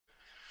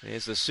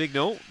There's the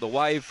signal, the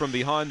wave from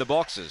behind the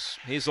boxes.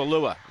 Here's the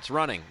lure. It's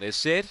running. They're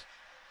set.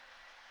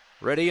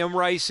 Ready and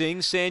racing.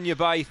 Sanya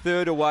Bay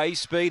third away.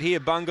 Speed here.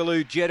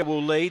 Bungaloo Jetta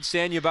will lead.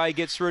 Sanya Bay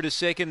gets through to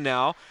second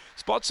now.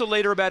 Spots the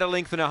leader about a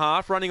length and a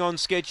half. Running on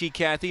Sketchy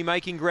Cathy.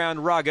 Making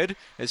ground Rugged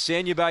as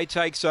Sanya Bay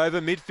takes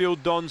over.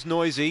 Midfield Don's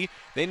Noisy.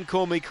 Then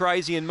Call Me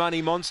Crazy and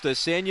Money Monster.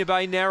 Sanya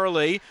Bay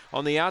narrowly.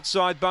 On the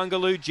outside,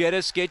 Bungaloo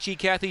Jetta. Sketchy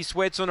Cathy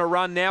sweats on a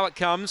run. Now it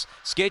comes.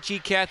 Sketchy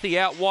Cathy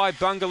out wide.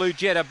 Bungaloo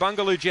Jetta.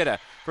 Bungaloo Jetta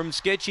from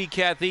Sketchy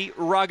Cathy.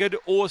 Rugged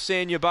or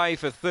Sanya Bay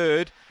for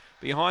third.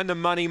 Behind the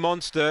Money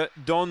Monster,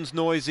 Don's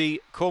Noisy,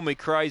 Call Me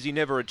Crazy,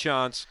 Never a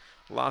Chance,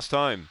 last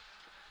home.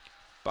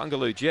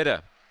 Bungaloo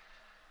Jetta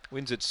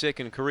wins its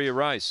second career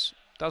race.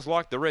 Does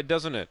like the red,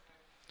 doesn't it?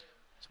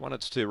 It's won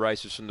its 2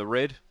 races from the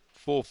red.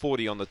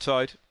 440 on the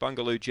tote.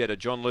 Bungaloo Jetta,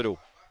 John Little.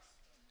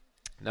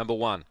 Number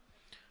 1.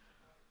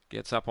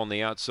 Gets up on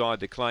the outside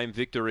to claim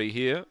victory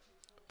here.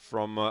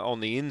 From on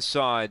the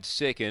inside,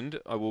 second,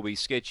 will be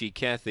Sketchy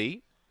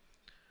Cathy.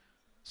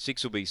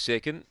 6 will be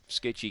second,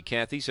 Sketchy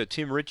Cathy. So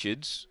Tim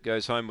Richards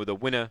goes home with a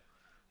winner,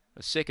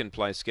 a second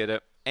place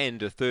getter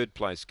and a third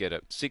place getter.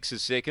 6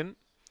 is second.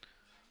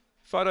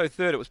 Photo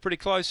third. It was pretty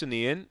close in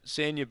the end.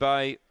 Sanya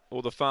Bay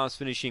or the fast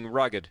finishing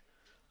Rugged.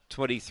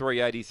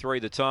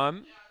 23.83 the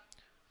time.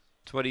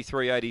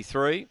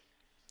 23.83.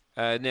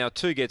 Now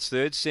 2 gets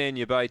third.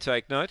 Sanya Bay,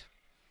 take note.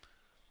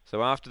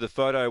 So after the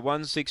photo,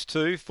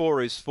 162.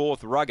 4 is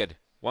fourth, Rugged.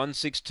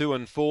 162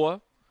 and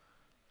 4.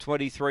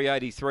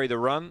 23.83 the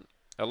run.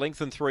 A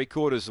length and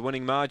 3/4 the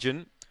winning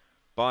margin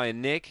by a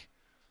neck.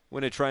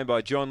 Winner trained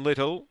by John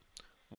Little.